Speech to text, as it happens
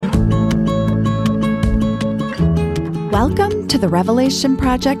Welcome to the Revelation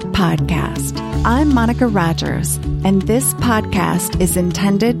Project podcast. I'm Monica Rogers, and this podcast is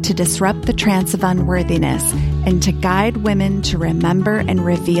intended to disrupt the trance of unworthiness and to guide women to remember and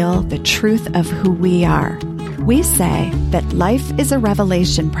reveal the truth of who we are. We say that life is a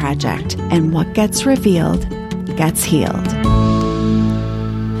revelation project, and what gets revealed gets healed.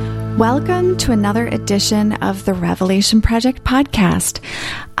 Welcome to another edition of the Revelation Project podcast.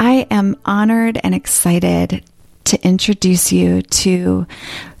 I am honored and excited to introduce you to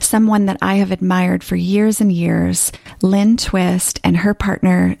someone that I have admired for years and years, Lynne Twist and her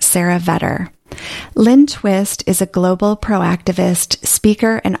partner, Sara Vetter. Lynne Twist is a global proactivist,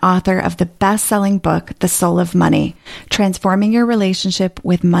 speaker, and author of the best-selling book, The Soul of Money, Transforming Your Relationship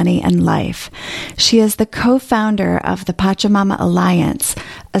with Money and Life. She is the co-founder of the Pachamama Alliance,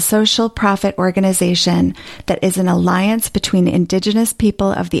 a social profit organization that is an alliance between indigenous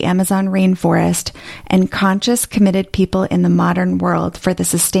people of the Amazon rainforest and conscious, committed people in the modern world for the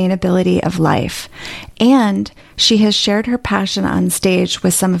sustainability of life. And she has shared her passion on stage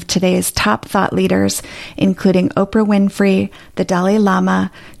with some of today's top thought leaders, including Oprah Winfrey, the Dalai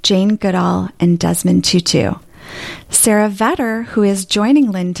Lama, Jane Goodall, and Desmond Tutu. Sara Vetter, who is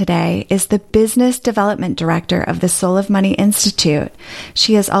joining Lynne today, is the Business Development Director of the Soul of Money Institute.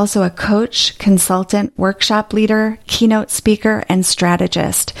 She is also a coach, consultant, workshop leader, keynote speaker, and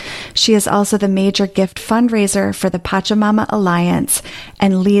strategist. She is also the major gift fundraiser for the Pachamama Alliance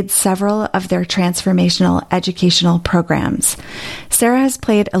and leads several of their transformational educational programs. Sara has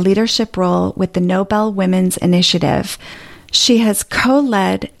played a leadership role with the Nobel Women's Initiative. She has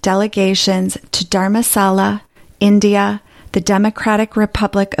co-led delegations to Dharamsala, India, the Democratic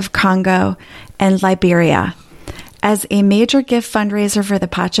Republic of Congo, and Liberia. As a major gift fundraiser for the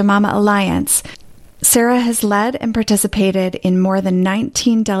Pachamama Alliance, Sara has led and participated in more than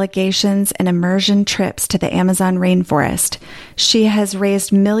 19 delegations and immersion trips to the Amazon rainforest. She has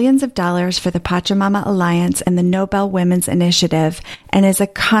raised millions of dollars for the Pachamama Alliance and the Nobel Women's Initiative and is a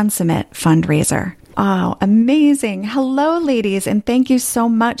consummate fundraiser. Oh, amazing. Hello, ladies, and thank you so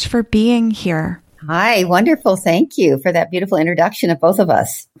much for being here. Hi, wonderful. Thank you for that beautiful introduction of both of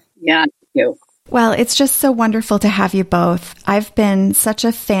us. Yeah, thank you. Well, it's just so wonderful to have you both. I've been such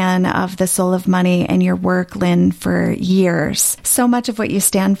a fan of The Soul of Money and your work, Lynne, for years. So much of what you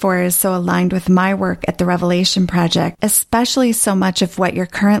stand for is so aligned with my work at the Revelation Project, especially so much of what you're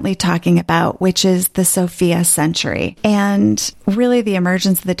currently talking about, which is the Sophia century and really the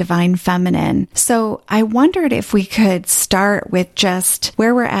emergence of the divine feminine. So I wondered if we could start with just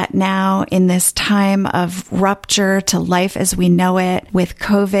where we're at now in this time of rupture to life as we know it with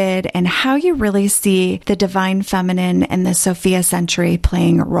COVID and how you really see the divine feminine and the Sophia century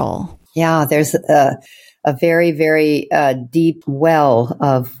playing a role. Yeah, there's a very, very deep well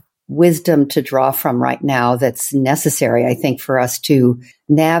of wisdom to draw from right now that's necessary, I think, for us to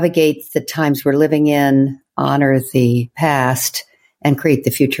navigate the times we're living in, honor the past, and create the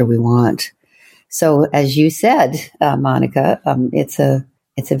future we want. So as you said, Monica,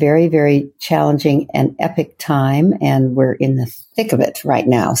 it's a very, very challenging and epic time, and we're in the thick of it right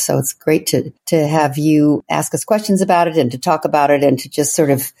now. So it's great to have you ask us questions about it and to talk about it and to just sort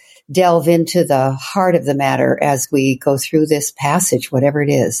of delve into the heart of the matter as we go through this passage, whatever it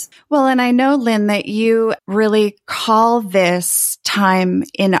is. Well, and I know, Lynne, that you really call this time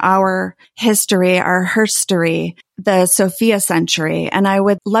in our history, our herstory, the Sophia century. And I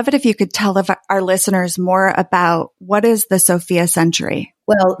would love it if you could tell our listeners more about what is the Sophia century.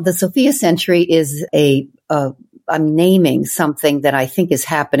 Well, the Sophia century is I'm naming something that I think is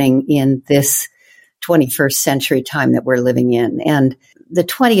happening in this 21st century time that we're living in. And the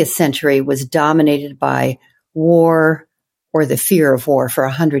 20th century was dominated by war or the fear of war for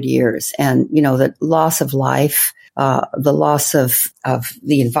 100 years. And, you know, the loss of life, the loss of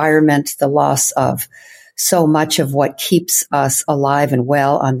the environment, the loss of so much of what keeps us alive and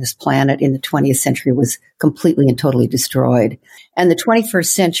well on this planet in the 20th century was completely and totally destroyed. And the 21st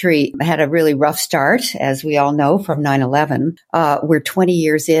century had a really rough start, as we all know, from 9/11. We're 20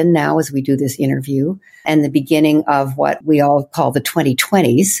 years in now as we do this interview, and the beginning of what we all call the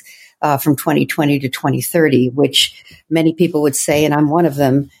 2020s, from 2020 to 2030, which many people would say, and I'm one of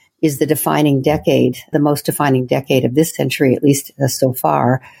them, is the defining decade, the most defining decade of this century, at least so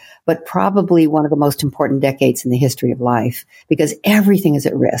far, but probably one of the most important decades in the history of life, because everything is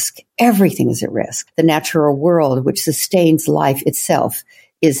at risk. Everything is at risk. The natural world, which sustains life itself,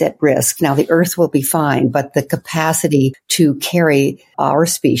 is at risk. Now, the earth will be fine, but the capacity to carry our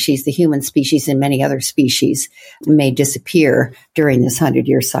species, the human species and many other species, may disappear during this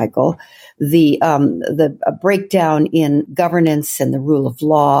 100-year cycle. The breakdown in governance and the rule of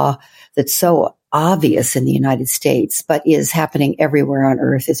law that's so obvious in the United States, but is happening everywhere on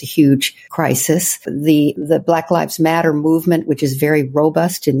earth, is a huge crisis. The Black Lives Matter movement, which is very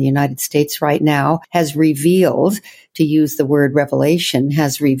robust in the United States right now, has revealed, to use the word revelation,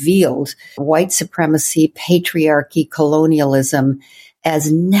 has revealed white supremacy, patriarchy, colonialism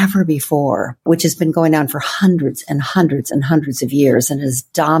as never before, which has been going on for hundreds and hundreds and hundreds of years and has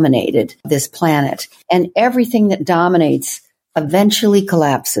dominated this planet. And everything that dominates eventually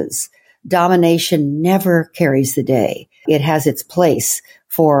collapses. Domination never carries the day. It has its place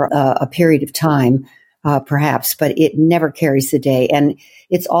for a period of time, perhaps, but it never carries the day. And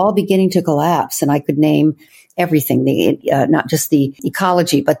it's all beginning to collapse. And I could name everything, not just the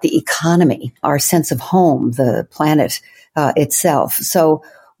ecology, but the economy, our sense of home, the planet itself. So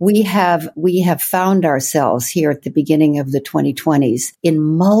we have found ourselves here at the beginning of the 2020s in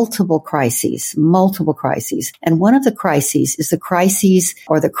multiple crises. And one of the crises is the crises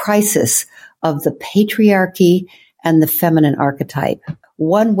or the crisis of the patriarchy and the feminine archetype.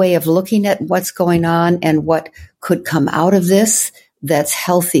 One way of looking at what's going on and what could come out of this that's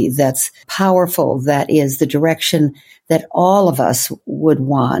healthy, that's powerful, that is the direction that all of us would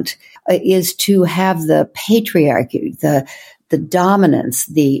want, is to have the patriarchy, the dominance,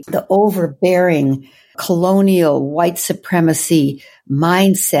 the overbearing colonial white supremacy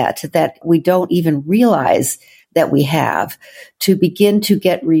mindset that we don't even realize that we have, to begin to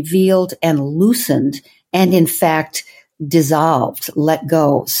get revealed and loosened and in fact dissolved, let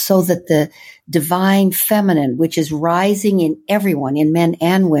go, so that the divine feminine, which is rising in everyone, in men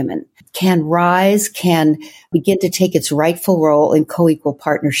and women, can rise, can begin to take its rightful role in co-equal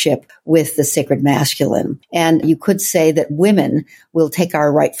partnership with the sacred masculine. And you could say that women will take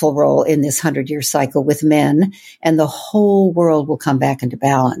our rightful role in this 100-year cycle with men, and the whole world will come back into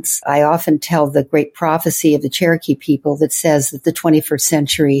balance. I often tell the great prophecy of the Cherokee people that says that the 21st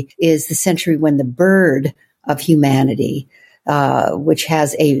century is the century when the bird of humanity, which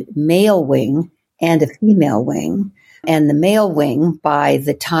has a male wing and a female wing. And the male wing, by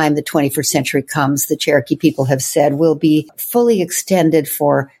the time the 21st century comes, the Cherokee people have said, will be fully extended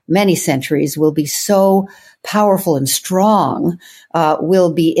for many centuries, will be so powerful and strong,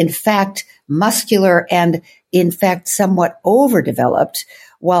 will be in fact muscular and in fact somewhat overdeveloped,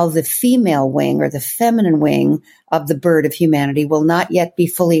 while the female wing or the feminine wing of the bird of humanity will not yet be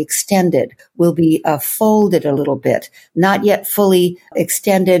fully extended, will be folded a little bit, not yet fully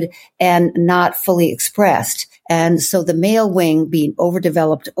extended and not fully expressed. And so the male wing, being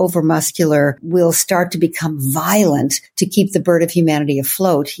overdeveloped, overmuscular, will start to become violent to keep the bird of humanity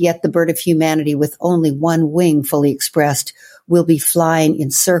afloat. Yet the bird of humanity with only one wing fully expressed will be flying in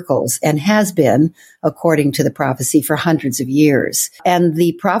circles and has been, according to the prophecy, for hundreds of years. And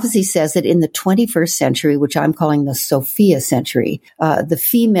the prophecy says that in the 21st century, which I'm calling the Sophia century, the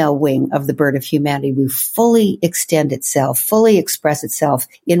female wing of the bird of humanity will fully extend itself, fully express itself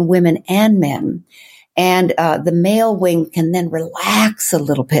in women and men. And the male wing can then relax a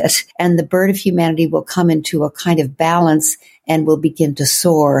little bit, and the bird of humanity will come into a kind of balance and will begin to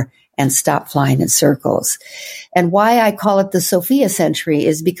soar and stop flying in circles. And why I call it the Sophia century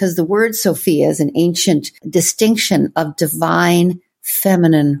is because the word Sophia is an ancient distinction of divine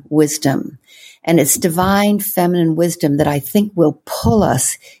feminine wisdom. And it's divine feminine wisdom that I think will pull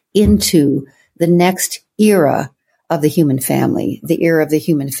us into the next era of the human family, the era of the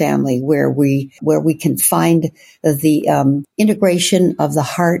human family, where we can find the integration of the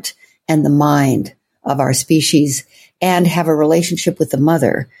heart and the mind of our species and have a relationship with the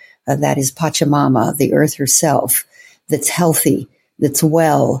mother, that is Pachamama, the earth herself, that's healthy, that's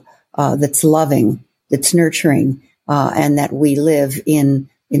well, that's loving, that's nurturing, and that we live in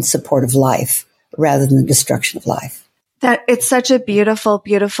support of life rather than the destruction of life. That it's such a beautiful,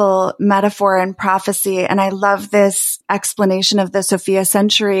 beautiful metaphor and prophecy. And I love this explanation of the Sophia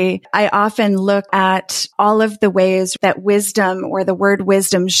century. I often look at all of the ways that wisdom or the word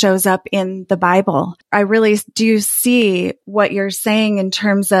wisdom shows up in the Bible. I really do see what you're saying in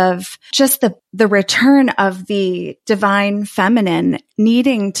terms of just the return of the divine feminine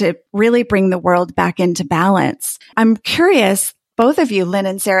needing to really bring the world back into balance. I'm curious, both of you, Lynne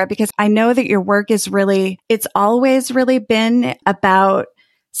and Sara, because I know that your work is it's always really been about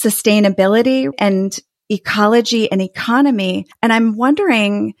sustainability and ecology and economy. And I'm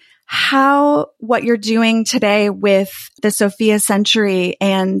wondering how what you're doing today with the Sophia century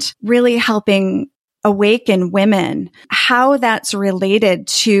and really helping awaken women, how that's related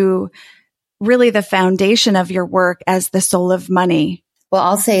to really the foundation of your work as the soul of money. Well,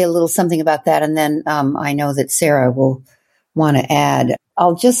 I'll say a little something about that, and then I know that Sara will want to add.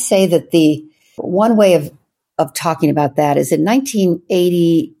 I'll just say that the one way of of talking about that is in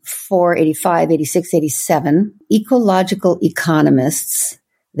 1984, 85, 86, 87, ecological economists,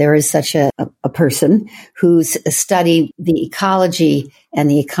 there is such a person who's studied the ecology and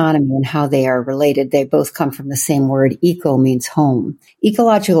the economy and how they are related. They both come from the same word. Eco means home.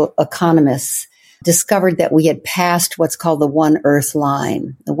 Ecological economists discovered that we had passed what's called the One Earth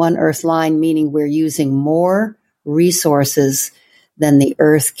line. The One Earth line meaning we're using more resources than the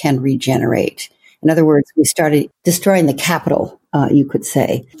Earth can regenerate. In other words, we started destroying the capital, you could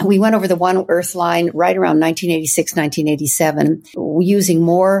say. We went over the One Earth line right around 1986, 1987, using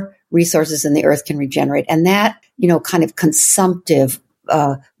more resources than the Earth can regenerate. And that, kind of consumptive,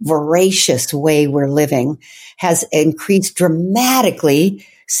 voracious way we're living has increased dramatically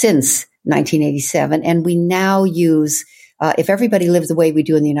since 1987. And we now use, if everybody lived the way we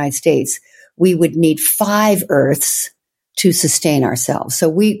do in the United States, we would need 5 Earths to sustain ourselves. So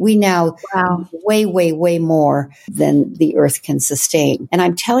we now way more than the Earth can sustain. And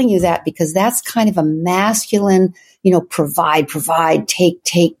I'm telling you that because that's kind of a masculine, provide,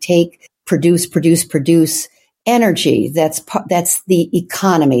 take, produce energy. That's the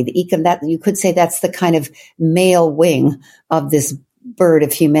economy. That you could say that's the kind of male wing of this bird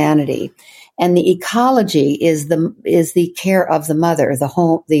of humanity. And the ecology is the care of the mother, the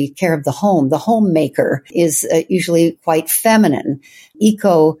home, the care of the home. The homemaker is usually quite feminine.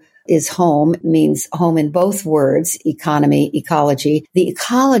 Eco is home, means home in both words, economy, ecology. The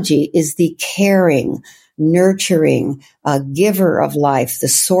ecology is the caring, nurturing, giver of life, the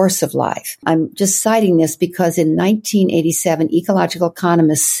source of life. I'm just citing this because in 1987, ecological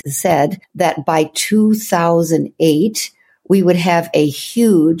economists said that by 2008, we would have a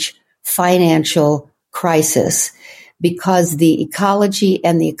huge financial crisis because the ecology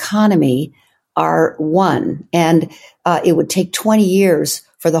and the economy are one. And it would take 20 years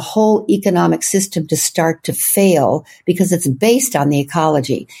for the whole economic system to start to fail because it's based on the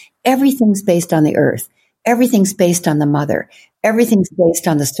ecology. Everything's based on the earth. Everything's based on the mother. Everything's based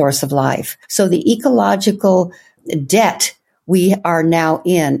on the source of life. So the ecological debt we are now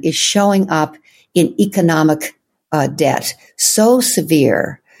in is showing up in economic debt so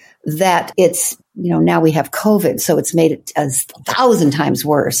severe that it's, now we have COVID, so it's made it 1,000 times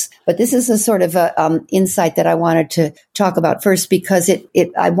worse. But this is a sort of a insight that I wanted to talk about first because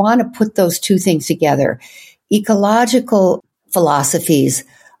I want to put those two things together. Ecological philosophies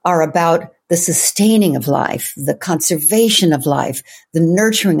are about the sustaining of life, the conservation of life, the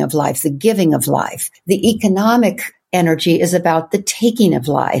nurturing of life, the giving of life. The economic energy is about the taking of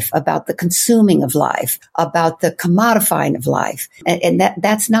life, about the consuming of life, about the commodifying of life. And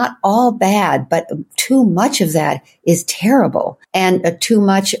that's not all bad, but too much of that is terrible. And too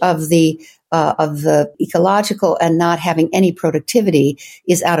much of the ecological and not having any productivity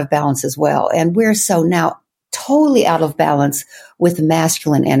is out of balance as well. And we're so now totally out of balance with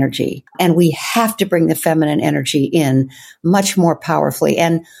masculine energy. And we have to bring the feminine energy in much more powerfully.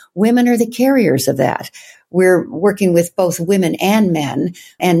 And women are the carriers of that. We're working with both women and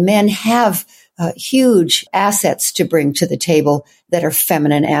men have huge assets to bring to the table that are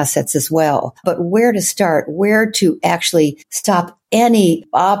feminine assets as well. But where to start, where to actually stop any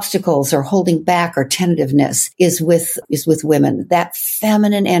obstacles or holding back or tentativeness is with women. That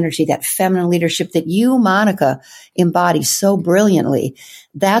feminine energy, that feminine leadership that you, Monica, embody so brilliantly.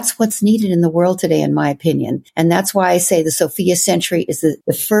 That's what's needed in the world today, in my opinion. And that's why I say the Sophia century is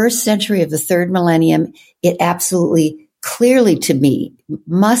the first century of the third millennium. It absolutely clearly to me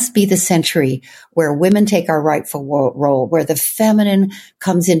must be the century where women take our rightful role, where the feminine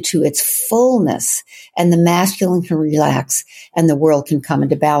comes into its fullness and the masculine can relax and the world can come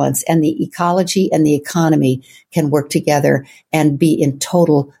into balance and the ecology and the economy can work together and be in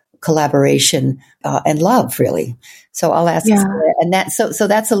total collaboration and love, really. So I'll ask, and that so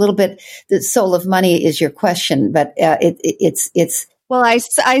that's a little bit. The soul of money is your question, but it's. Well, I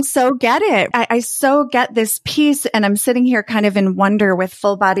so get it. I so get this piece, and I'm sitting here kind of in wonder with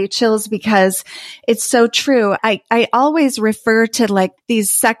full body chills because it's so true. I always refer to like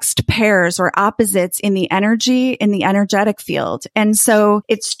these sexed pairs or opposites in the energetic field. And so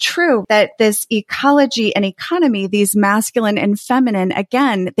it's true that this ecology and economy, these masculine and feminine,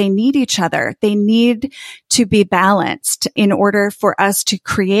 again, they need each other. They need to be balanced in order for us to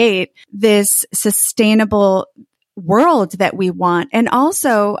create this sustainable world that we want. And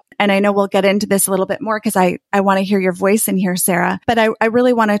also, and I know we'll get into this a little bit more because I want to hear your voice in here, Sara, but I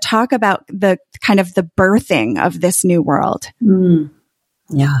really want to talk about the kind of the birthing of this new world.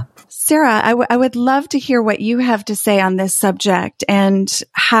 Yeah. Sara, I would love to hear what you have to say on this subject and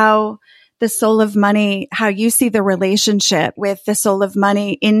how the soul of money, how you see the relationship with the soul of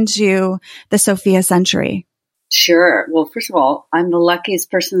money into the Sophia century. Sure. Well, first of all, I'm the luckiest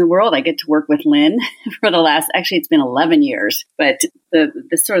person in the world. I get to work with Lynne for the last, actually, it's been 11 years, but the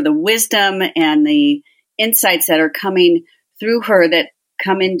sort of the wisdom and the insights that are coming through her that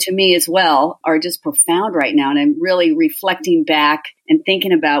come into me as well are just profound right now. And I'm really reflecting back and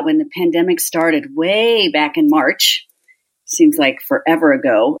thinking about when the pandemic started way back in March, seems like forever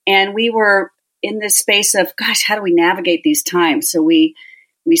ago. And we were in this space of, gosh, how do we navigate these times? So we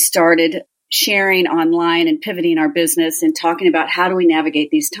started sharing online and pivoting our business and talking about how do we navigate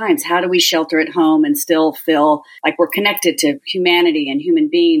these times? How do we shelter at home and still feel like we're connected to humanity and human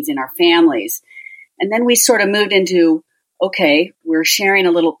beings in our families? And then we sort of moved into, okay, we're sharing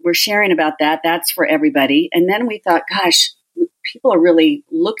about that. That's for everybody. And then we thought, gosh, people are really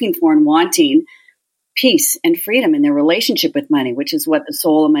looking for and wanting peace and freedom in their relationship with money, which is what the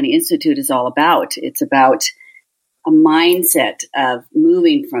Soul of Money Institute is all about. It's about a mindset of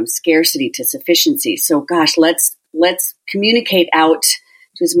moving from scarcity to sufficiency. So gosh, let's communicate out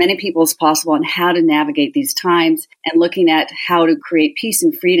to as many people as possible on how to navigate these times and looking at how to create peace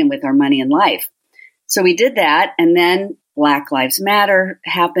and freedom with our money and life. So we did that, and then Black Lives Matter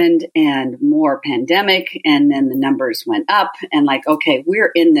happened and more pandemic, and then the numbers went up and like, okay,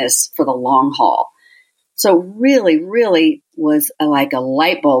 we're in this for the long haul. So really, really was like a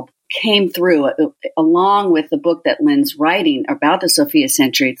light bulb came through along with the book that Lynne's writing about the Sophia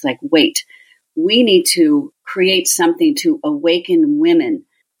century. It's like, wait, we need to create something to awaken women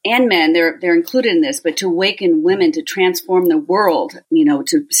and men. They're included in this, but to awaken women to transform the world,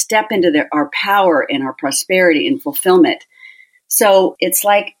 to step into our power and our prosperity and fulfillment. So it's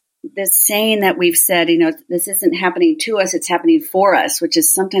like this saying that we've said, this isn't happening to us, it's happening for us, which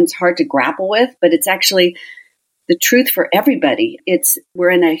is sometimes hard to grapple with, but it's actually the truth for everybody. We're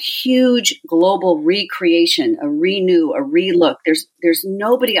in a huge global recreation, a renew, a relook. There's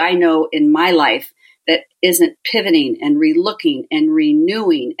nobody I know in my life that isn't pivoting and relooking and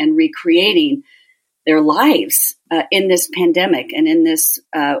renewing and recreating their lives in this pandemic and in this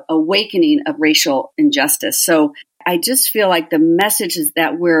awakening of racial injustice. So I just feel like the messages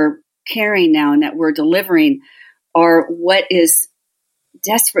that we're carrying now and that we're delivering are what is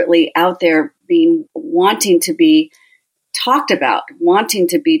desperately out there wanting to be talked about, wanting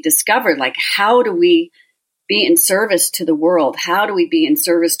to be discovered. Like, how do we be in service to the world? How do we be in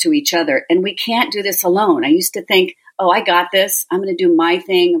service to each other? And we can't do this alone. I used to think, oh, I got this. I'm going to do my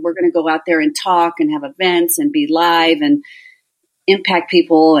thing. And we're going to go out there and talk and have events and be live and impact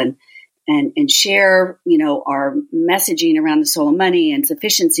people and share, our messaging around the soul of money and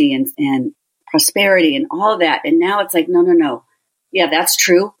sufficiency and prosperity and all of that. And now it's like, no. Yeah, that's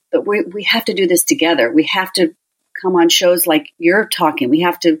true. But we have to do this together. We have to come on shows like you're talking. We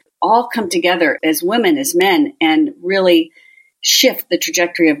have to all come together as women, as men, and really shift the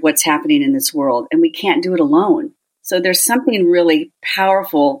trajectory of what's happening in this world. And we can't do it alone. So there's something really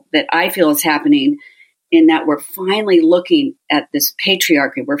powerful that I feel is happening in that we're finally looking at this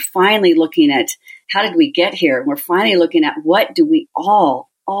patriarchy. We're finally looking at how did we get here? And we're finally looking at what do we all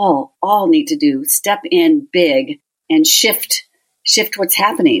need to do, step in big and shift what's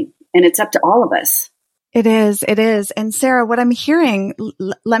happening. And it's up to all of us. It is. And Sara, what I'm hearing,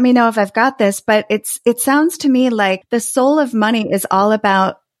 let me know if I've got this, but it sounds to me like the soul of money is all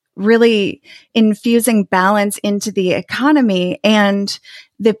about really infusing balance into the economy, and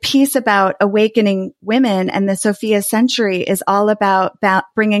the piece about awakening women and the Sophia century is all about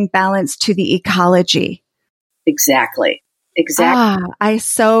bringing balance to the ecology. Exactly. I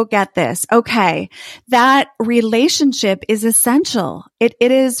so get this. Okay. That relationship is essential. It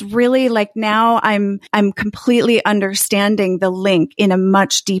is really like now I'm completely understanding the link in a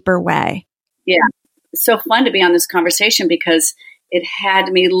much deeper way. Yeah. It's so fun to be on this conversation because it had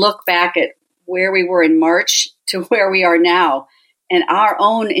me look back at where we were in March to where we are now and our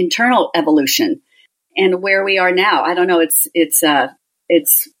own internal evolution and where we are now. I don't know.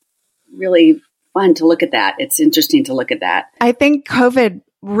 It's really fun to look at that. It's interesting to look at that. I think COVID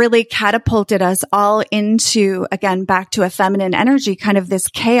really catapulted us all into, again, back to a feminine energy, kind of this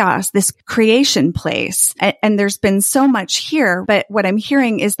chaos, this creation place. And there's been so much here, but what I'm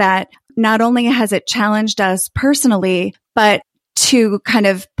hearing is that not only has it challenged us personally, but to kind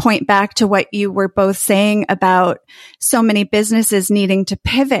of point back to what you were both saying about so many businesses needing to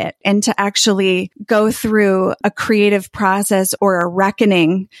pivot and to actually go through a creative process or a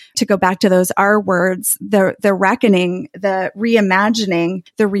reckoning, to go back to those R words, the reckoning, the reimagining,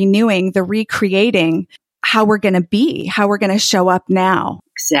 the renewing, the recreating, how we're going to be, how we're going to show up now.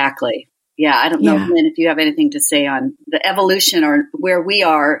 Exactly. Yeah. I don't know, Lynne, if you have anything to say on the evolution or where we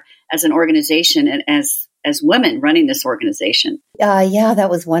are as an organization and as as women running this organization. Yeah, that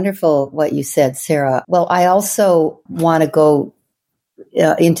was wonderful what you said, Sara. Well, I also want to go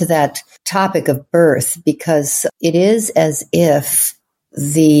into that topic of birth, because it is as if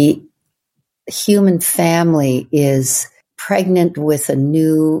the human family is pregnant with a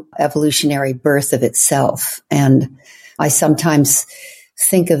new evolutionary birth of itself. And I sometimes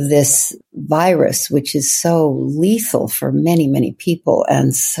think of this virus, which is so lethal for many, many people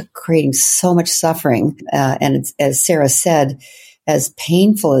and creating so much suffering. And as Sara said, as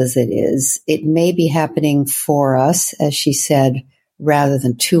painful as it is, it may be happening for us, as she said, rather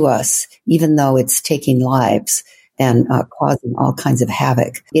than to us, even though it's taking lives and causing all kinds of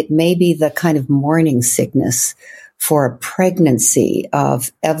havoc. It may be the kind of morning sickness for a pregnancy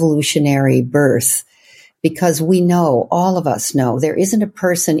of evolutionary birth, because we know, all of us know, there isn't a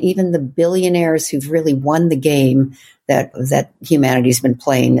person, even the billionaires who've really won the game that humanity's been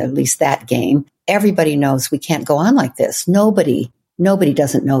playing, at least that game. Everybody knows we can't go on like this. Nobody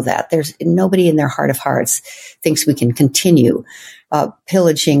doesn't know that. There's nobody in their heart of hearts thinks we can continue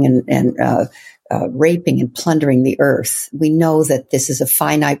pillaging and raping and plundering the earth. We know that this is a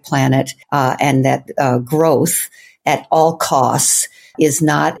finite planet, and that growth at all costs it's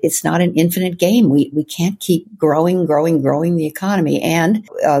not an infinite game. We can't keep growing the economy, and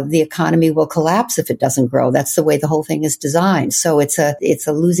the economy will collapse if it doesn't grow. That's the way the whole thing is designed. So it's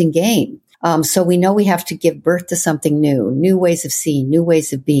a losing game. So we know we have to give birth to something new ways of seeing, new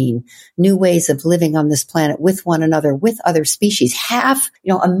ways of being, new ways of living on this planet with one another, with other species.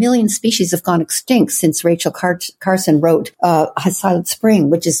 500,000 species have gone extinct since Rachel Carson wrote Silent Spring,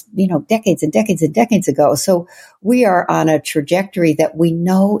 which is, decades and decades and decades ago. So we are on a trajectory that we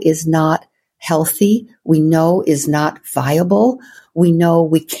know is not healthy. We know is not viable. We know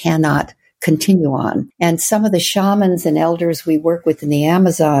we cannot continue on. And some of the shamans and elders we work with in the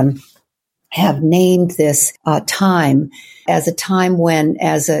Amazon have named this time as a time when,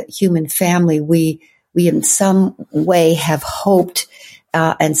 as a human family, we in some way have hoped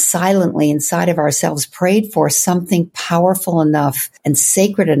and silently inside of ourselves prayed for something powerful enough and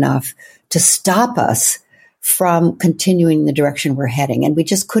sacred enough to stop us from continuing the direction we're heading. And we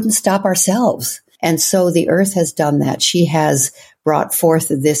just couldn't stop ourselves. And so the earth has done that. She has brought forth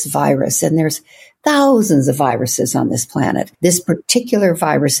this virus, and there's thousands of viruses on this planet. This particular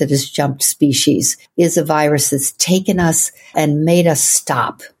virus that has jumped species is a virus that's taken us and made us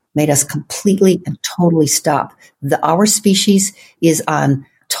completely and totally stop. Our species is on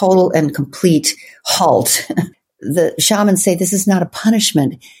total and complete halt. The shamans say this is not a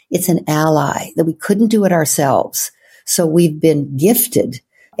punishment. It's an ally, that we couldn't do it ourselves. So we've been gifted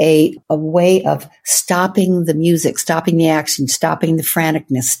a way of stopping the music, stopping the action, stopping the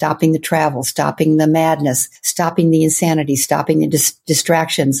franticness, stopping the travel, stopping the madness, stopping the insanity, stopping the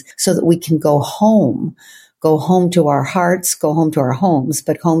distractions, so that we can go home to our hearts, go home to our homes,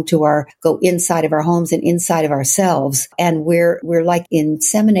 but go inside of our homes and inside of ourselves. And we're like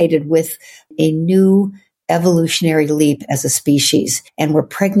inseminated with a new evolutionary leap as a species, and we're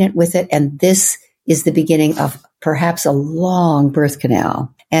pregnant with it. And this is the beginning of perhaps a long birth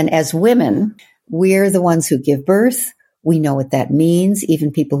canal. And as women, we're the ones who give birth. We know what that means.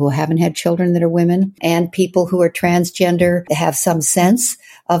 Even people who haven't had children that are women, and people who are transgender have some sense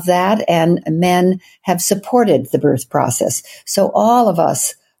of that. And men have supported the birth process. So all of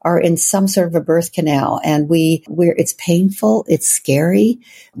us are in some sort of a birth canal, and it's painful. It's scary.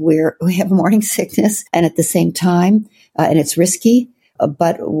 We have morning sickness, and at the same time, and it's risky,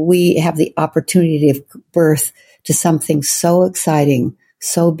 but we have the opportunity to give birth to something so exciting,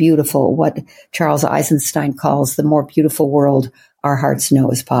 so beautiful, what Charles Eisenstein calls the more beautiful world our hearts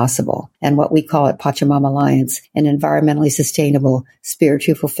know is possible, and what we call at Pachamama Alliance, an environmentally sustainable,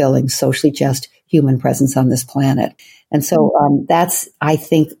 spiritually fulfilling, socially just human presence on this planet. And so that's, I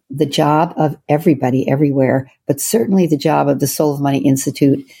think, the job of everybody everywhere, but certainly the job of the Soul of Money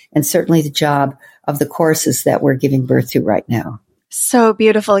Institute, and certainly the job of the courses that we're giving birth to right now. So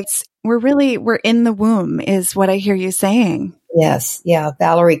beautiful. We're in the womb is what I hear you saying. Yes. Yeah.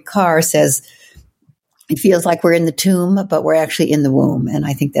 Valerie Carr says it feels like we're in the tomb, but we're actually in the womb. And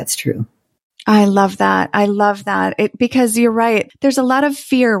I think that's true. I love that. Because you're right. There's a lot of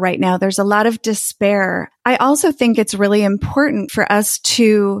fear right now. There's a lot of despair. I also think it's really important for us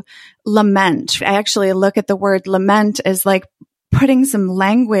to lament. I actually look at the word lament as like putting some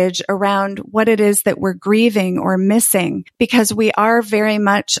language around what it is that we're grieving or missing, because we are very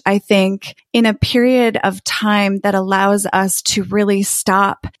much, I think, in a period of time that allows us to really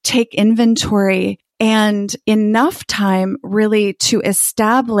stop, take inventory, and enough time really to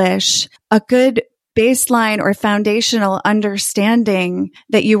establish a good baseline or foundational understanding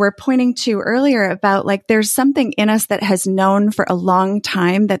that you were pointing to earlier about like there's something in us that has known for a long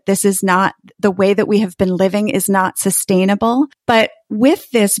time that this is not the way that we have been living is not sustainable. But with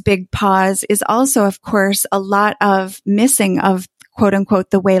this big pause is also, of course, a lot of missing of quote unquote,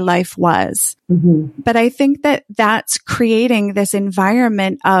 the way life was. Mm-hmm. But I think that that's creating this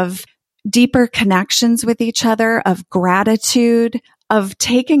environment of deeper connections with each other, of gratitude, of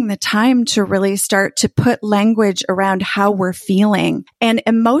taking the time to really start to put language around how we're feeling. And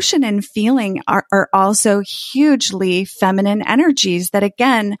emotion and feeling are also hugely feminine energies that,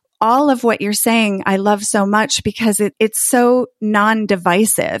 again, all of what you're saying, I love so much because it's so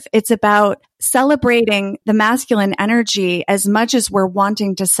non-divisive. It's about celebrating the masculine energy as much as we're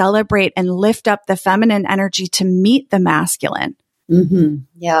wanting to celebrate and lift up the feminine energy to meet the masculine. Mm-hmm.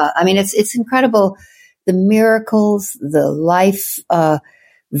 Yeah. I mean, it's incredible. The miracles, the life,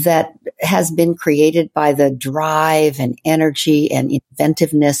 that has been created by the drive and energy and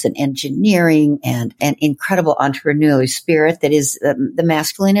inventiveness and engineering and incredible entrepreneurial spirit that is the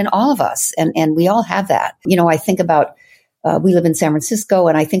masculine in all of us. And we all have that. You know, I think about, we live in San Francisco,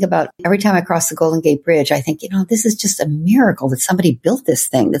 and I think about every time I cross the Golden Gate Bridge, I think, you know, this is just a miracle that somebody built this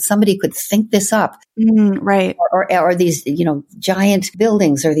thing, that somebody could think this up. Right. Or these, you know, giant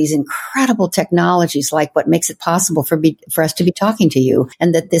buildings or these incredible technologies like what makes it possible for us to be talking to you.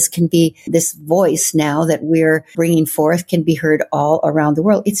 And that this can be, this voice now that we're bringing forth can be heard all around the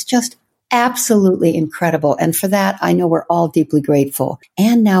world. It's just absolutely incredible. And for that, I know we're all deeply grateful.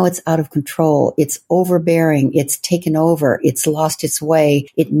 And now it's out of control. It's overbearing. It's taken over. It's lost its way.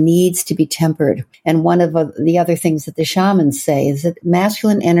 It needs to be tempered. And one of the other things that the shamans say is that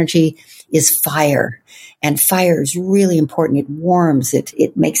masculine energy is fire. And fire is really important. It warms.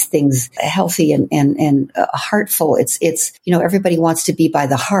 It makes things healthy and heartful. It's, you know, everybody wants to be by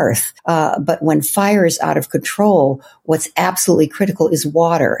the hearth. But when fire is out of control, what's absolutely critical is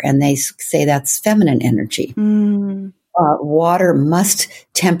water. And they say that's feminine energy. Water must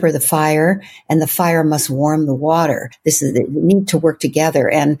temper the fire, and the fire must warm the water. They need to work together.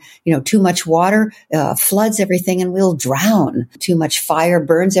 And, you know, too much water floods everything and we'll drown. Too much fire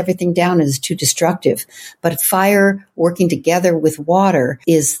burns everything down and is too destructive. But fire working together with water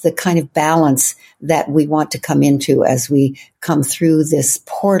is the kind of balance that we want to come into as we come through this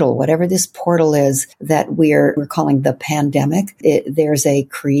portal, whatever this portal is that we're calling the pandemic. There's a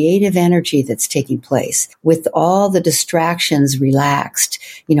creative energy that's taking place with all the distractions relaxed.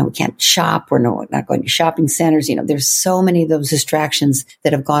 You know, we can't shop. We're not going to shopping centers. You know, there's so many of those distractions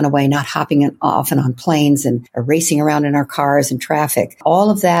that have gone away, not hopping off and on planes and racing around in our cars and traffic. All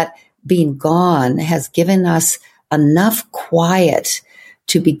of that being gone has given us enough quiet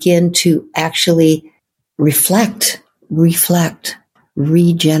to begin to actually reflect,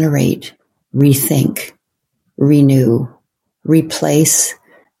 regenerate, rethink, renew, replace,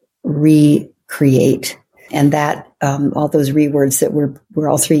 recreate. And that, all those words that we're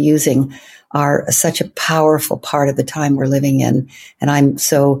all three using are such a powerful part of the time we're living in. And I'm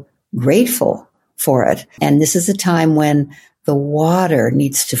so grateful for it. And this is a time when the water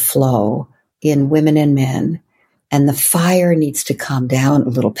needs to flow in women and men, and the fire needs to calm down a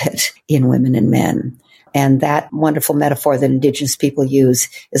little bit in women and men. And that wonderful metaphor that Indigenous people use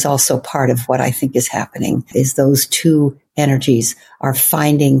is also part of what I think is happening, is those two energies are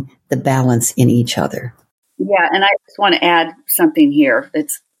finding the balance in each other. Yeah, and I just want to add something here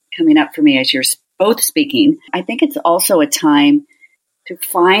that's coming up for me as you're both speaking. I think it's also a time to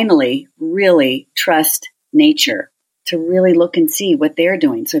finally really trust nature, to really look and see what they're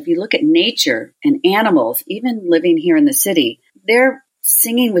doing. So if you look at nature and animals, even living here in the city, they're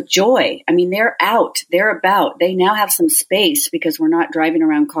singing with joy. I mean, they're out, they're about. They now have some space because we're not driving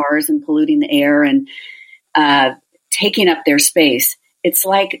around cars and polluting the air and taking up their space. It's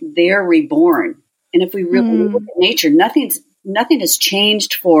like they're reborn. And if we really look at nature, nothing has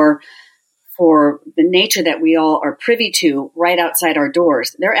changed for the nature that we all are privy to right outside our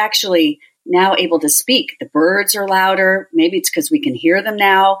doors. They're actually now able to speak. The birds are louder. Maybe it's because we can hear them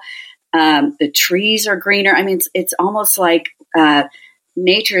now. The trees are greener. I mean, it's almost like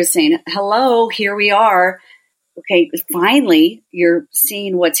nature is saying, hello, here we are. Okay, finally, you're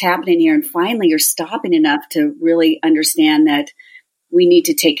seeing what's happening here. And finally, you're stopping enough to really understand that we need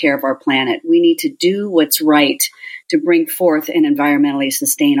to take care of our planet. We need to do what's right to bring forth an environmentally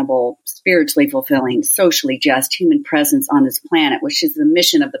sustainable, spiritually fulfilling, socially just human presence on this planet, which is the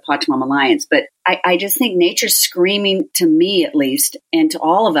mission of the Pachamama Alliance. But I just think nature's screaming, to me at least, and to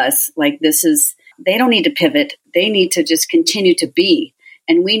all of us, like they don't need to pivot. They need to just continue to be.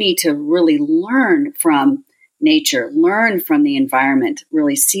 And we need to really learn from nature, learn from the environment,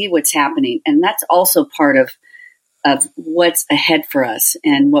 really see what's happening. And that's also part of what's ahead for us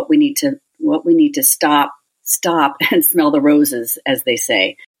and what we need to stop and smell the roses, as they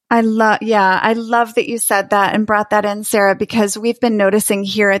say. I love that you said that and brought that in, Sara, because we've been noticing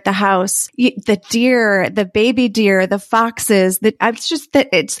here at the house, the deer, the baby deer, the foxes,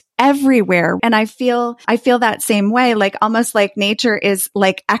 it's everywhere. And I feel that same way, like almost like nature is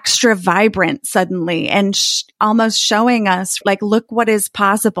like extra vibrant suddenly and almost showing us like, look what is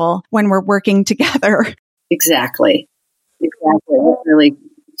possible when we're working together. Exactly. It really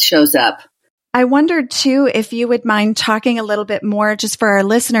shows up. I wondered too, if you would mind talking a little bit more just for our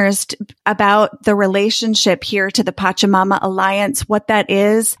listeners about the relationship here to the Pachamama Alliance, what that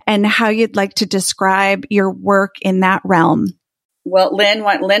is, and how you'd like to describe your work in that realm. Well,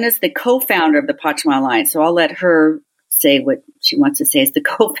 Lynne is the co-founder of the Pachamama Alliance, so I'll let her say what she wants to say as the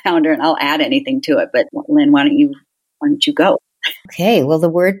co-founder, and I'll add anything to it. But Lynne, why don't you go? Okay, well, the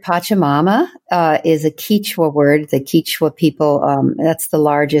word Pachamama is a Quechua word. The Quechua people, that's the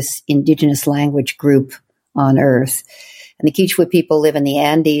largest indigenous language group on earth. And the Quechua people live in the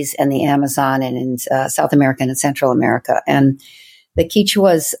Andes and the Amazon and in South America and Central America. And the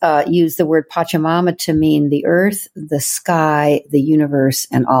Quechuas use the word Pachamama to mean the earth, the sky, the universe,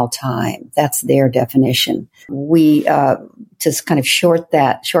 and all time. That's their definition. We, to kind of shorten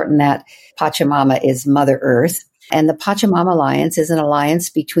that, Pachamama is Mother Earth. And the Pachamama Alliance is an alliance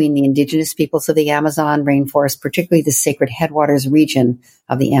between the indigenous peoples of the Amazon rainforest, particularly the sacred headwaters region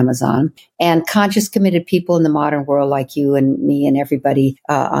of the Amazon, and conscious, committed people in the modern world like you and me and everybody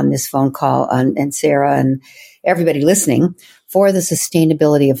on this phone call, and Sara and everybody listening, for the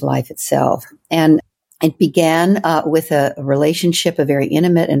sustainability of life itself. And it began with a relationship, a very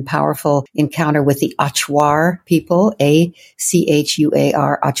intimate and powerful encounter with the Achuar people, Achuar,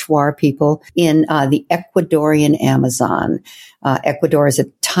 Achuar people in the Ecuadorian Amazon. Ecuador is a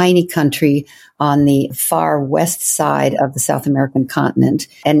tiny country on the far west side of the South American continent,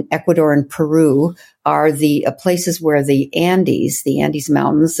 and Ecuador and Peru are the places where the Andes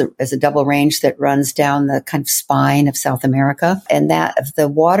Mountains is a double range that runs down the kind of spine of South America, and that the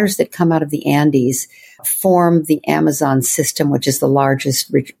waters that come out of the Andes form the Amazon system, which is the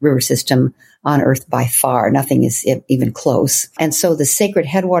largest river system on earth by far. Nothing is even close. And so the sacred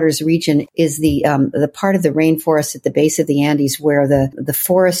headwaters region is the part of the rainforest at the base of the Andes where the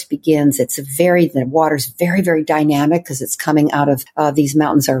forest begins. The water's very, very dynamic because it's coming out of these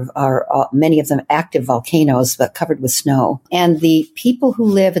mountains are many of them active volcanoes, but covered with snow. And the people who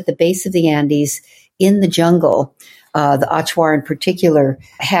live at the base of the Andes in the jungle, the Achuar in particular,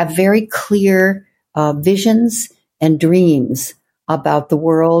 have very clear visions and dreams about the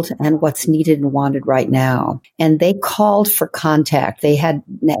world and what's needed and wanted right now. And they called for contact. They had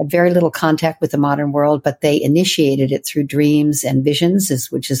very little contact with the modern world, but they initiated it through dreams and visions,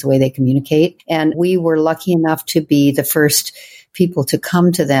 which is the way they communicate. And we were lucky enough to be the first people to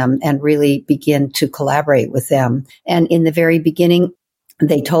come to them and really begin to collaborate with them. And in the very beginning,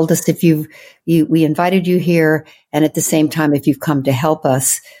 they told us, we invited you here, and at the same time, if you've come to help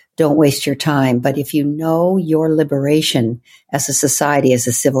us, don't waste your time. But if you know your liberation as a society, as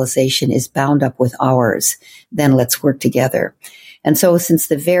a civilization is bound up with ours, then let's work together. And so since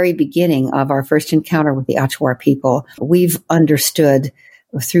the very beginning of our first encounter with the Achuar people, we've understood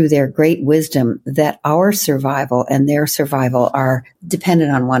through their great wisdom that our survival and their survival are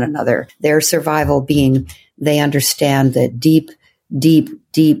dependent on one another. Their survival being they understand the deep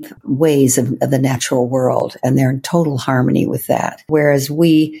ways of the natural world, and they're in total harmony with that. Whereas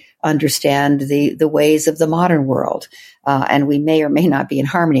we understand the ways of the modern world, and we may or may not be in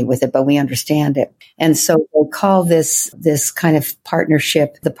harmony with it, but we understand it. And so we'll call this kind of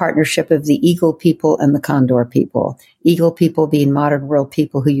partnership, the partnership of the Eagle people and the Condor people. Eagle people being modern world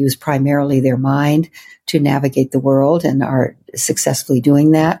people who use primarily their mind to navigate the world and are successfully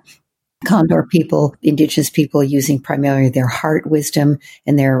doing that. Condor people, indigenous people using primarily their heart wisdom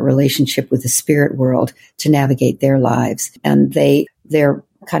and their relationship with the spirit world to navigate their lives. And their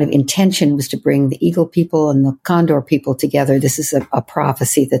kind of intention was to bring the Eagle people and the Condor people together. This is a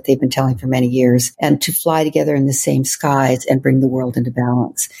prophecy that they've been telling for many years, and to fly together in the same skies and bring the world into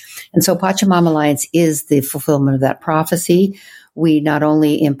balance. And so Pachamama Alliance is the fulfillment of that prophecy. We not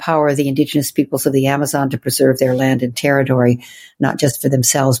only empower the indigenous peoples of the Amazon to preserve their land and territory, not just for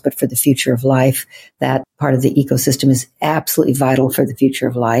themselves, but for the future of life. That part of the ecosystem is absolutely vital for the future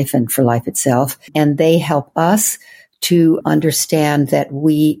of life and for life itself. And they help us to understand that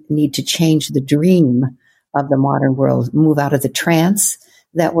we need to change the dream of the modern world, move out of the trance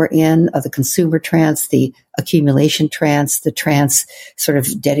that we're in, the consumer trance, the accumulation trance, the trance sort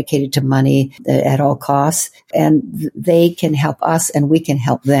of dedicated to money at all costs. And they can help us and we can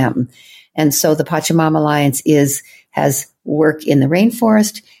help them. And so the Pachamama Alliance has work in the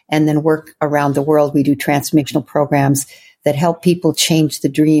rainforest and then work around the world. We do transformational programs that help people change the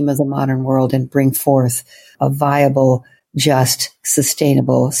dream of the modern world and bring forth a viable, just,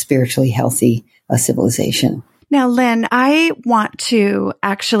 sustainable, spiritually healthy civilization. Now, Lynne, I want to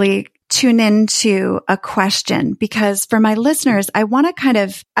actually tune into a question because for my listeners, I want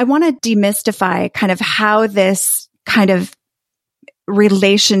to demystify kind of how this kind of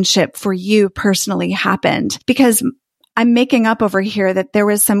relationship for you personally happened, because I'm making up over here that there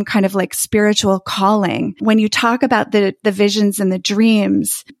was some kind of like spiritual calling. When you talk about the visions and the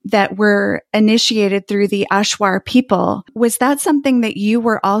dreams that were initiated through the Ashwar people, was that something that you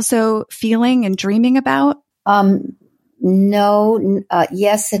were also feeling and dreaming about? No,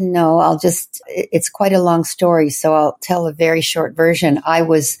 yes and no. It's quite a long story, so I'll tell a very short version. I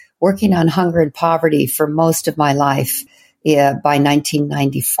was working on hunger and poverty for most of my life by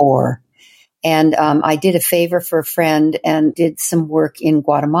 1994. And I did a favor for a friend and did some work in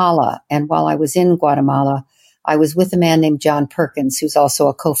Guatemala. And while I was in Guatemala, I was with a man named John Perkins, who's also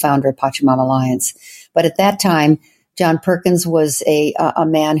a co-founder of Pachamama Alliance. But at that time, John Perkins was a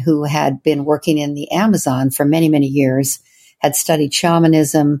man who had been working in the Amazon for many, many years, had studied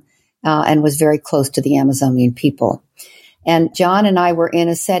shamanism, and was very close to the Amazonian people. And John and I were in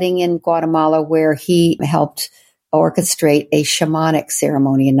a setting in Guatemala where he helped orchestrate a shamanic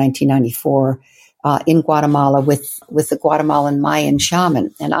ceremony in 1994 in Guatemala with the Guatemalan Mayan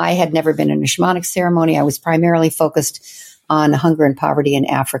shaman. And I had never been in a shamanic ceremony. I was primarily focused on hunger and poverty in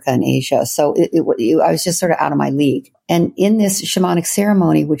Africa and Asia. So I was just sort of out of my league. And in this shamanic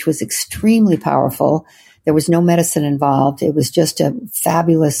ceremony, which was extremely powerful, there was no medicine involved. It was just a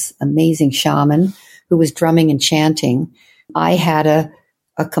fabulous, amazing shaman who was drumming and chanting. I had a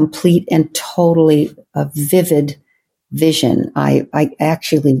complete and totally vivid vision. I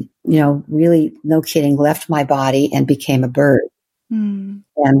actually, really, no kidding, left my body and became a bird and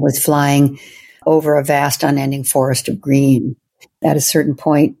was flying over a vast, unending forest of green. At a certain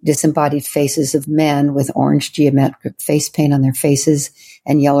point, disembodied faces of men with orange geometric face paint on their faces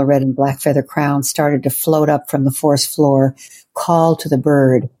and yellow, red, and black feather crowns started to float up from the forest floor, call to the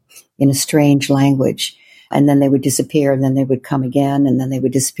bird in a strange language. And then they would disappear, and then they would come again, and then they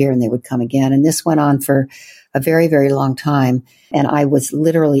would disappear, and they would come again. And this went on for a very, very long time. And I was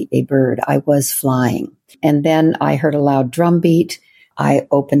literally a bird. I was flying. And then I heard a loud drum beat. I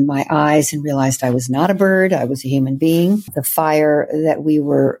opened my eyes and realized I was not a bird. I was a human being. The fire that we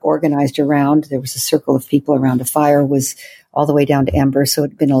were organized around, there was a circle of people around a fire, was all the way down to ember. So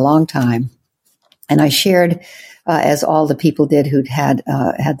it had been a long time. And I shared, as all the people did who'd had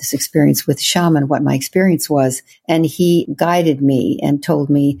this experience with shaman, what my experience was. And he guided me and told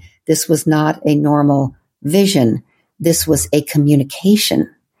me this was not a normal vision. This was a communication,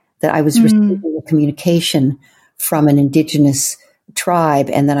 that I was receiving a communication from an indigenous tribe,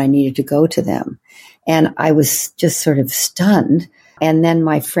 and then I needed to go to them. And I was just sort of stunned. And then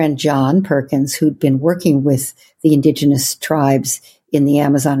my friend John Perkins, who'd been working with the indigenous tribes in the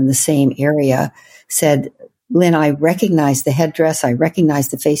Amazon in the same area, said, Lynne, I recognize the headdress. I recognize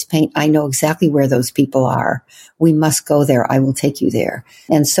the face paint. I know exactly where those people are. We must go there. I will take you there.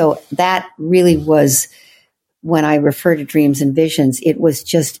 And so that really was, when I refer to dreams and visions, it was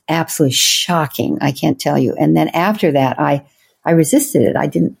just absolutely shocking. I can't tell you. And then after that, I resisted it. I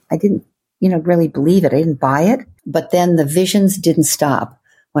didn't, really believe it. I didn't buy it. But then the visions didn't stop.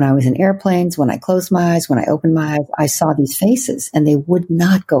 When I was in airplanes, when I closed my eyes, when I opened my eyes, I saw these faces and they would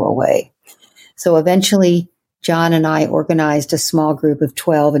not go away. So eventually John and I organized a small group of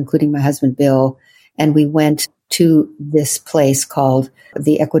 12, including my husband, Bill, and we went to this place called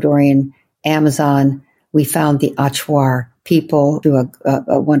the Ecuadorian Amazon. We found the Achuar people through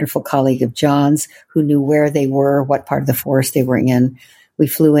a wonderful colleague of John's who knew where they were, what part of the forest they were in. We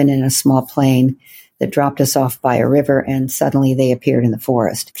flew in a small plane that dropped us off by a river, and suddenly they appeared in the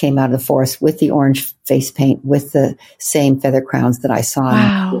forest, came out of the forest with the orange face paint, with the same feather crowns that I saw.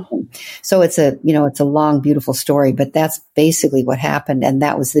 Wow. So it's a long, beautiful story, but that's basically what happened. And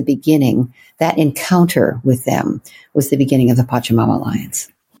that was the beginning. That encounter with them was the beginning of the Pachamama Alliance.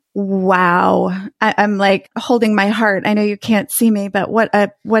 Wow. I'm like holding my heart. I know you can't see me, but what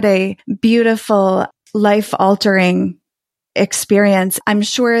a beautiful, life altering experience. I'm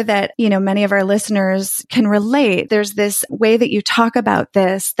sure that, many of our listeners can relate. There's this way that you talk about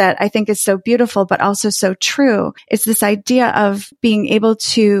this that I think is so beautiful, but also so true. It's this idea of being able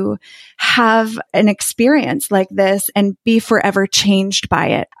to have an experience like this and be forever changed by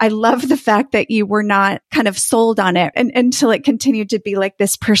it. I love the fact that you were not kind of sold on it until it continued to be like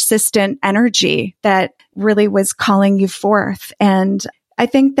this persistent energy that really was calling you forth. And I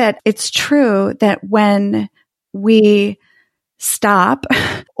think that it's true that when we stop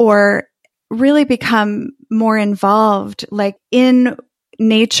or really become more involved, like in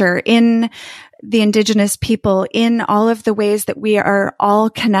nature, in the indigenous people, in all of the ways that we are all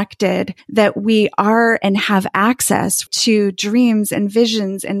connected, that we are and have access to dreams and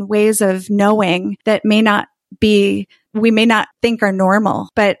visions and ways of knowing that we may not think are normal,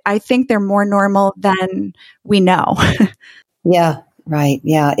 but I think they're more normal than we know. Yeah, right.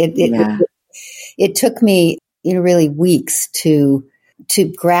 Yeah. It took me, really weeks to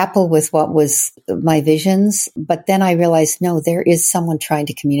grapple with what was my visions. But then I realized, no, there is someone trying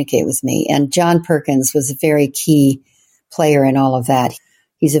to communicate with me. And John Perkins was a very key player in all of that.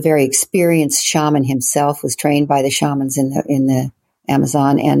 He's a very experienced shaman himself, was trained by the shamans in the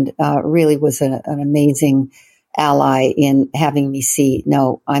Amazon, and really was an amazing ally in having me see,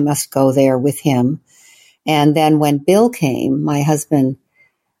 no, I must go there with him. And then when Bill came, my husband,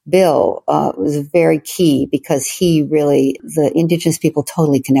 Bill, was very key because the indigenous people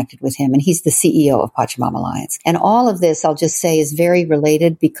totally connected with him, and he's the CEO of Pachamama Alliance. And all of this, I'll just say, is very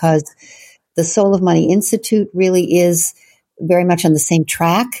related because the Soul of Money Institute really is very much on the same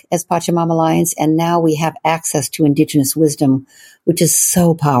track as Pachamama Alliance, and now we have access to indigenous wisdom, which is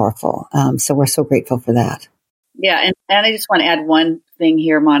so powerful. So we're so grateful for that. Yeah, and I just want to add one thing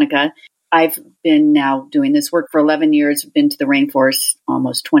here, Monica. I've been now doing this work for 11 years, been to the rainforest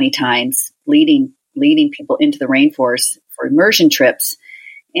almost 20 times, leading people into the rainforest for immersion trips.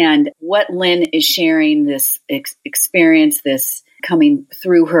 And what Lynne is sharing, this experience, this coming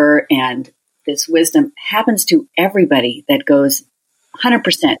through her and this wisdom happens to everybody that goes 100%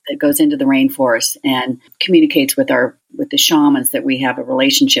 that goes into the rainforest and communicates with the shamans that we have a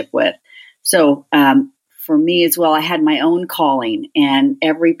relationship with. So, for me as well, I had my own calling, and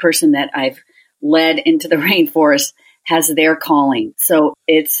every person that I've led into the rainforest has their calling. So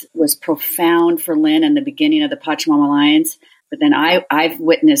it was profound for Lynne in the beginning of the Pachamama Alliance. But then I've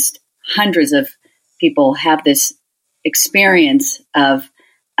witnessed hundreds of people have this experience of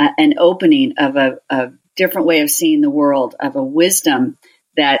an opening of a different way of seeing the world, of a wisdom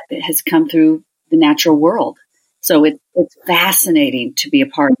that has come through the natural world. So it's fascinating to be a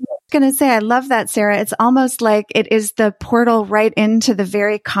part of it. I was going to say, I love that, Sara. It's almost like it is the portal right into the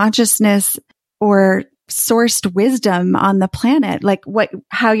very consciousness or sourced wisdom on the planet. Like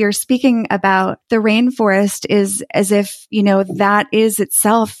how you're speaking about the rainforest is as if, that is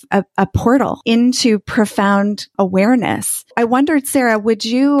itself a portal into profound awareness. I wondered, Sara, would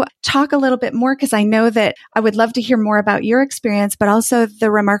you talk a little bit more? Because I know that I would love to hear more about your experience, but also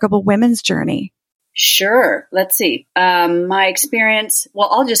the remarkable women's journey. Sure. Let's see. My experience,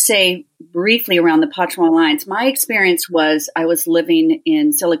 I'll just say briefly around the Pachamama Alliance. My experience was I was living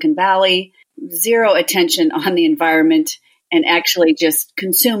in Silicon Valley, zero attention on the environment, and actually just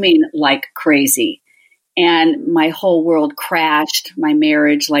consuming like crazy. And my whole world crashed. My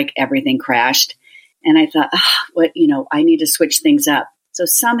marriage, like everything, crashed. And I thought, I need to switch things up. So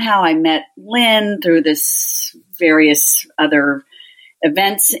somehow I met Lynne through this various other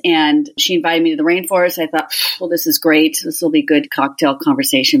events, and she invited me to the rainforest. I thought, this is great. This will be good cocktail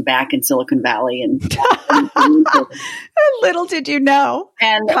conversation back in Silicon Valley. And little did you know,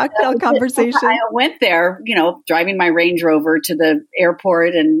 and cocktail conversation. I went there, driving my Range Rover to the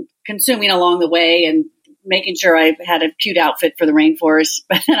airport and consuming along the way and making sure I had a cute outfit for the rainforest.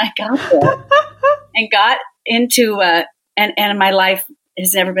 But then I got there and got into, and my life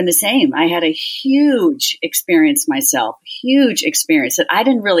has never been the same. I had a huge experience myself, huge experience that I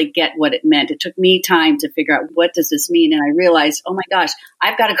didn't really get what it meant. It took me time to figure out, what does this mean? And I realized, oh my gosh,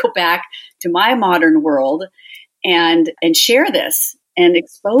 I've got to go back to my modern world and share this and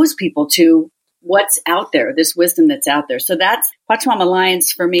expose people to what's out there, this wisdom that's out there. So that's Pachamama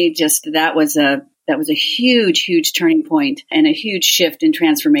Alliance for me. Just that was a huge, huge turning point and a huge shift in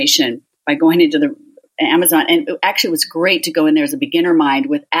transformation by going into the Amazon. And it actually was great to go in there as a beginner mind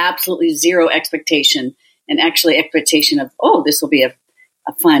with absolutely zero expectation, and actually expectation of, this will be a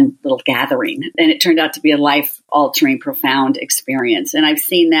fun little gathering. And it turned out to be a life-altering, profound experience. And I've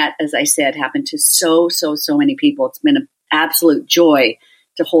seen that, as I said, happen to so many people. It's been an absolute joy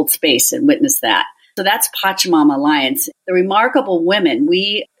to hold space and witness that. So that's Pachamama Alliance. The remarkable women,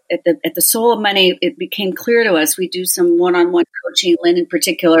 we at the Soul of Money, it became clear to us. We do some one-on-one coaching, Lynne in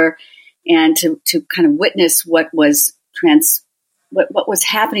particular, and to kind of witness what was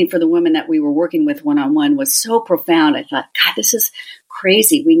happening for the women that we were working with one-on-one was so profound. I thought, God, this is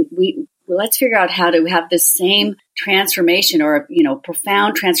crazy. We let's figure out how to have the same transformation or,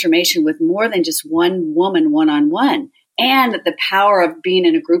 profound transformation with more than just one woman one-on-one, and the power of being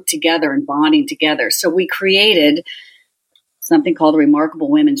in a group together and bonding together. So we created something called the Remarkable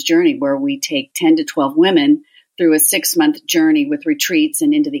Women's Journey, where we take 10 to 12 women through a 6-month journey with retreats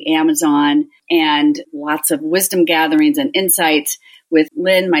and into the Amazon and lots of wisdom gatherings and insights with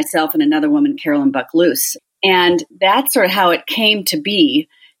Lynne, myself, and another woman, Carolyn Buck-Luce. And that's sort of how it came to be.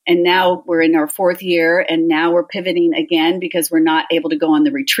 And now we're in our 4th year, and now we're pivoting again because we're not able to go on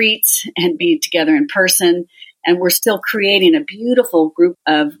the retreats and be together in person. And we're still creating a beautiful group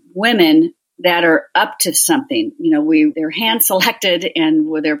of women that are up to something. They're hand selected,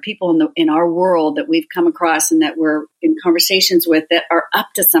 and there are people in our world that we've come across and that we're in conversations with that are up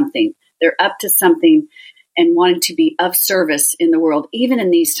to something. They're up to something and wanting to be of service in the world, even in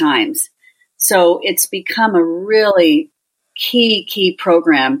these times. So it's become a really key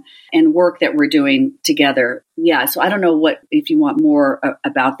program and work that we're doing together. Yeah. So I don't know if you want more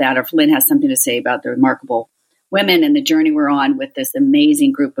about that, or if Lynne has something to say about the Remarkable Women and the journey we're on with this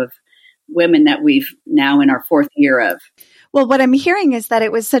amazing group of women that we've now in our 4th year of. Well, what I'm hearing is that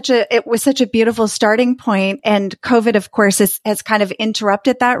it was such a beautiful starting point, and COVID, of course, has kind of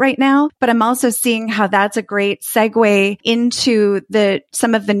interrupted that right now. But I'm also seeing how that's a great segue into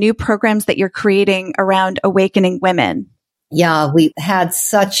some of the new programs that you're creating around awakening women. Yeah, we had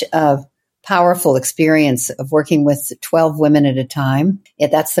such a powerful experience of working with 12 women at a time.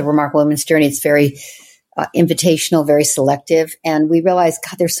 That's the Remarkable Women's Journey. It's very invitational, very selective. And we realized,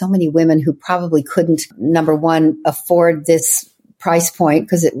 God, there's so many women who probably couldn't, number one, afford this price point,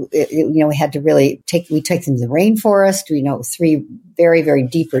 because we had to really take them to the rainforest, 3 very, very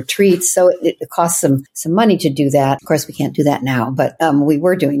deep retreats. So it cost some money to do that. Of course, we can't do that now, but we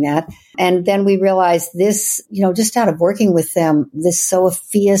were doing that. And then we realized this, just out of working with them, this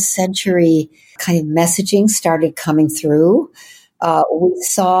Sophia century kind of messaging started coming through. We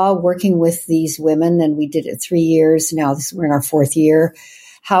saw, working with these women, and we did it 3 years now, we're in our 4th year,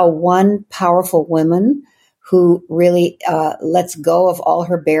 how one powerful woman who really lets go of all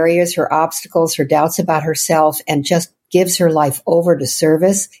her barriers, her obstacles, her doubts about herself, and just gives her life over to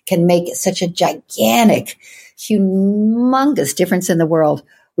service can make such a gigantic, humongous difference in the world.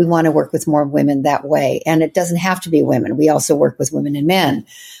 We want to work with more women that way. And it doesn't have to be women. We also work with women and men.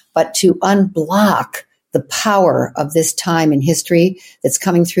 But to unblock the power of this time in history that's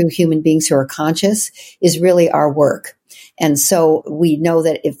coming through human beings who are conscious is really our work. And so we know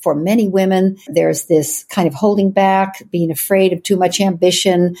that for many women, there's this kind of holding back, being afraid of too much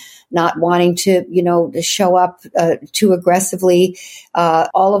ambition, not wanting to show up too aggressively.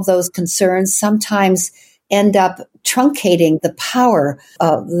 All of those concerns sometimes end up truncating the power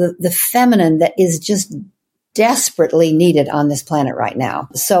of the feminine that is just desperately needed on this planet right now.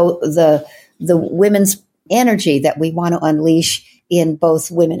 So the women's energy that we want to unleash in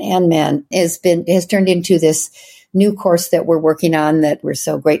both women and men has turned into this new course that we're working on, that we're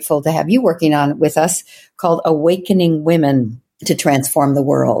so grateful to have you working on with us, called Awakening Women to Transform the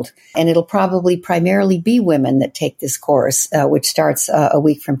World. And it'll probably primarily be women that take this course, which starts a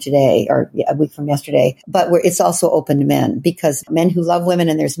week from today, or a week from yesterday. But it's also open to men, because men who love women,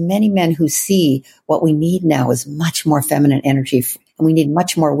 and there's many men who see what we need now is much more feminine energy, and we need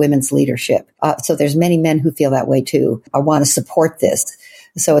much more women's leadership. So there's many men who feel that way too. I want to support this.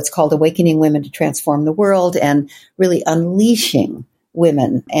 So it's called Awakening Women to Transform the World, and really unleashing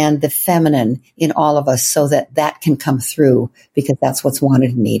women and the feminine in all of us so that can come through, because that's what's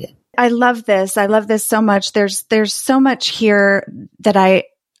wanted and needed. I love this. I love this so much. There's so much here that I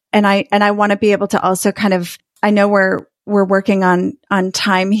want to be able to also kind of, I know we're working on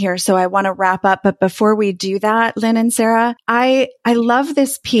time here, so I want to wrap up. But before we do that, Lynne and Sara, I love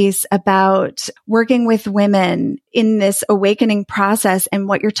this piece about working with women in this awakening process, and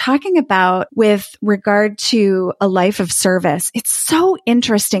what you're talking about with regard to a life of service. It's so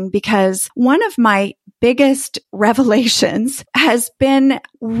interesting, because one of my biggest revelations has been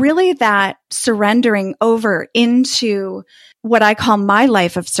really that surrendering over into what I call my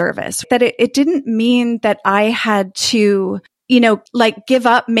life of service. That it didn't mean that I had to, give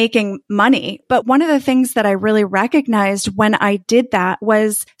up making money. But one of the things that I really recognized when I did that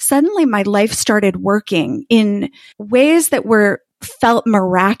was suddenly my life started working in ways that felt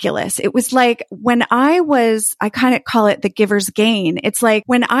miraculous. It was like when I kind of call it the giver's gain. It's like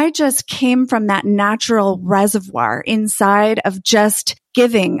when I just came from that natural reservoir inside of just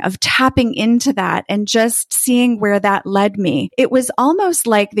giving, of tapping into that and just seeing where that led me. It was almost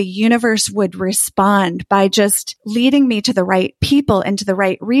like the universe would respond by just leading me to the right people and to the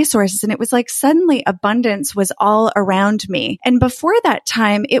right resources. And it was like suddenly abundance was all around me. And before that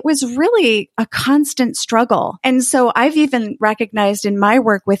time, it was really a constant struggle. And so I've even recognized in my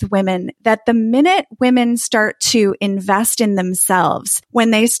work with women that the minute women start to invest in themselves,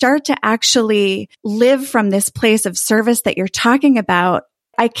 when they start to actually live from this place of service that you're talking about,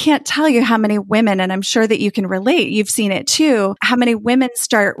 I can't tell you how many women, and I'm sure that you can relate, you've seen it too, how many women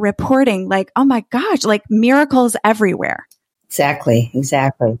start reporting like, oh my gosh, like miracles everywhere. Exactly.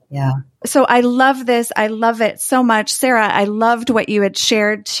 Yeah. So I love this. I love it so much. Sara, I loved what you had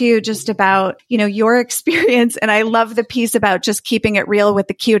shared too, just about, your experience. And I love the piece about just keeping it real with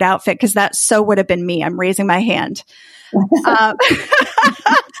the cute outfit, because that so would have been me. I'm raising my hand. I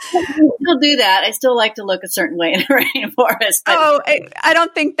still do that. I still like to look a certain way in a rainforest. But I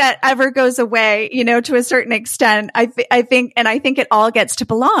don't think that ever goes away, to a certain extent. I think it all gets to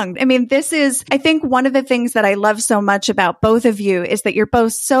belong. I mean, I think one of the things that I love so much about both of you is that you're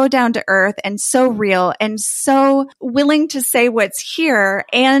both so down to earth and so real and so willing to say what's here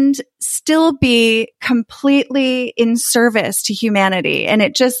and still be completely in service to humanity. And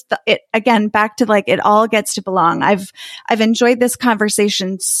it again, back to like, it all gets to belong. I've enjoyed this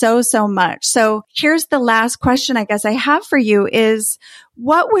conversation so much. So here's the last question I guess I have for you is,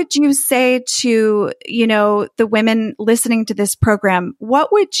 what would you say to, the women listening to this program?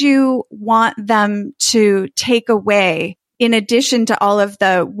 What would you want them to take away in addition to all of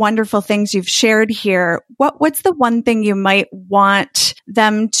the wonderful things you've shared here? What's the one thing you might want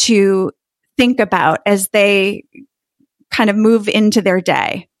them to think about as they kind of move into their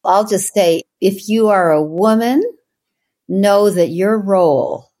day? I'll just say, if you are a woman, know that your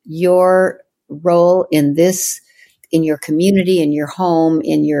role in your community, in your home,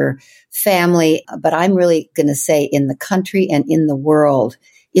 in your family, but I'm really going to say in the country and in the world,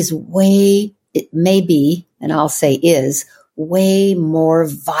 is way more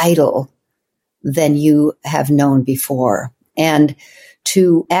vital than you have known before. And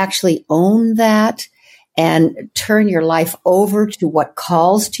to actually own that and turn your life over to what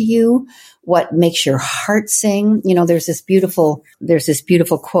calls to you, what makes your heart sing. There's this beautiful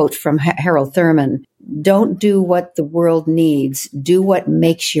quote from Harold Thurman. Don't do what the world needs. Do what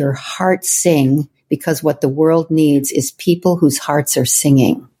makes your heart sing, because what the world needs is people whose hearts are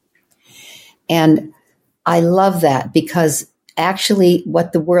singing. And I love that, because actually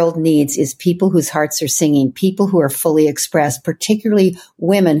what the world needs is people whose hearts are singing, people who are fully expressed, particularly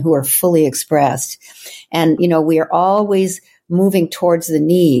women who are fully expressed. And, we are always moving towards the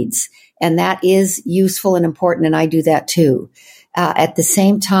needs, and that is useful and important. And I do that too. At the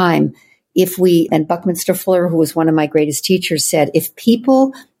same time, and Buckminster Fuller, who was one of my greatest teachers, said, if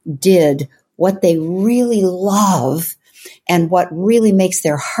people did what they really love and what really makes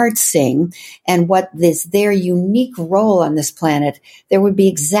their heart sing and what is their unique role on this planet, there would be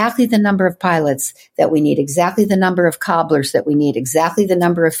exactly the number of pilots that we need, exactly the number of cobblers that we need, exactly the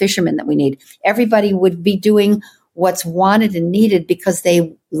number of fishermen that we need. Everybody would be doing what's wanted and needed because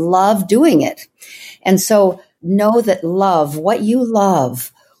they love doing it. And so know that love, what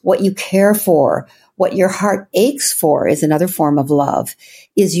you care for, what your heart aches for is another form of love,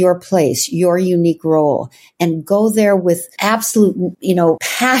 is your place, your unique role. And go there with absolute,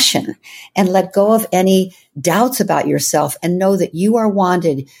 passion, and let go of any doubts about yourself, and know that you are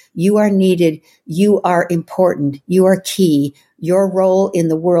wanted, you are needed, you are important, you are key. Your role in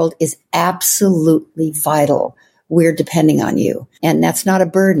the world is absolutely vital. We're depending on you. And that's not a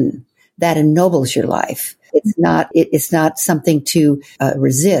burden. That ennobles your life. It's not something to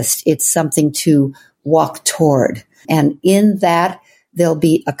resist. It's something to walk toward. And in that, there'll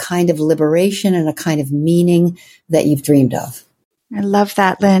be a kind of liberation and a kind of meaning that you've dreamed of. I love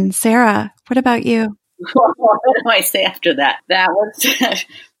that, Lynne. Sara, what about you? What do I say after that? That was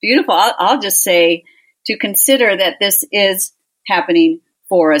beautiful. I'll just say to consider that this is happening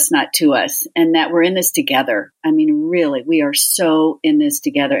for us, not to us, and that we're in this together. I mean, really, we are so in this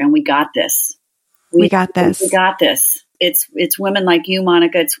together, and we got this. We got this. We got this. It's women like you,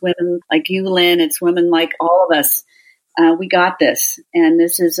 Monica. It's women like you, Lynne. It's women like all of us. We got this, and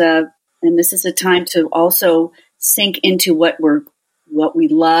this is a time to also sink into what we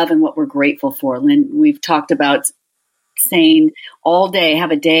love and what we're grateful for. Lynne, we've talked about saying all day,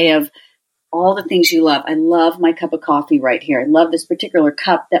 have a day of all the things you love. I love my cup of coffee right here. I love this particular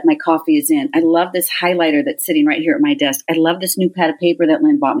cup that my coffee is in. I love this highlighter that's sitting right here at my desk. I love this new pad of paper that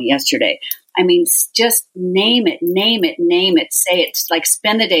Lynne bought me yesterday. I mean, just name it. Say it. Like,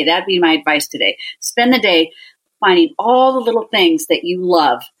 spend the day. That'd be my advice today. Spend the day finding all the little things that you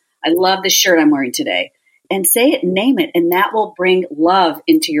love. I love the shirt I'm wearing today. And say it, name it, and that will bring love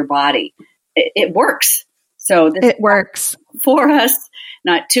into your body. It works. So this works for us,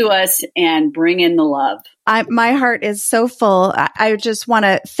 not to us, and bring in the love. My heart is so full. I just want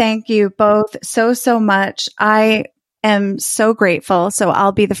to thank you both so much. I am so grateful. So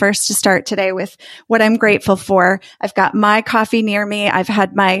I'll be the first to start today with what I'm grateful for. I've got my coffee near me. I've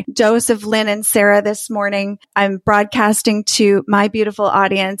had my dose of Lynne and Sara this morning. I'm broadcasting to my beautiful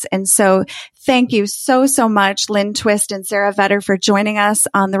audience. And so thank you so much, Lynne Twist and Sara Vetter, for joining us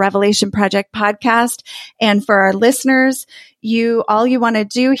on the Revelation Project podcast. And for our listeners, all you want to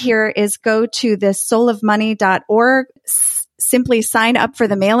do here is go to thesoulofmoney.org. Simply sign up for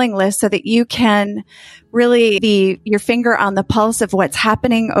the mailing list so that you can really be your finger on the pulse of what's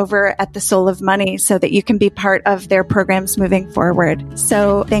happening over at the Soul of Money so that you can be part of their programs moving forward.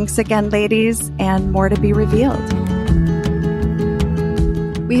 So thanks again, ladies, and more to be revealed.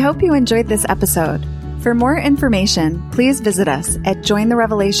 We hope you enjoyed this episode. For more information, please visit us at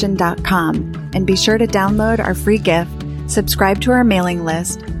jointherevelation.com and be sure to download our free gift, subscribe to our mailing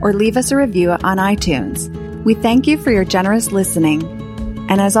list, or leave us a review on iTunes. We thank you for your generous listening.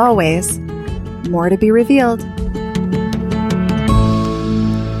 And as always, more to be revealed.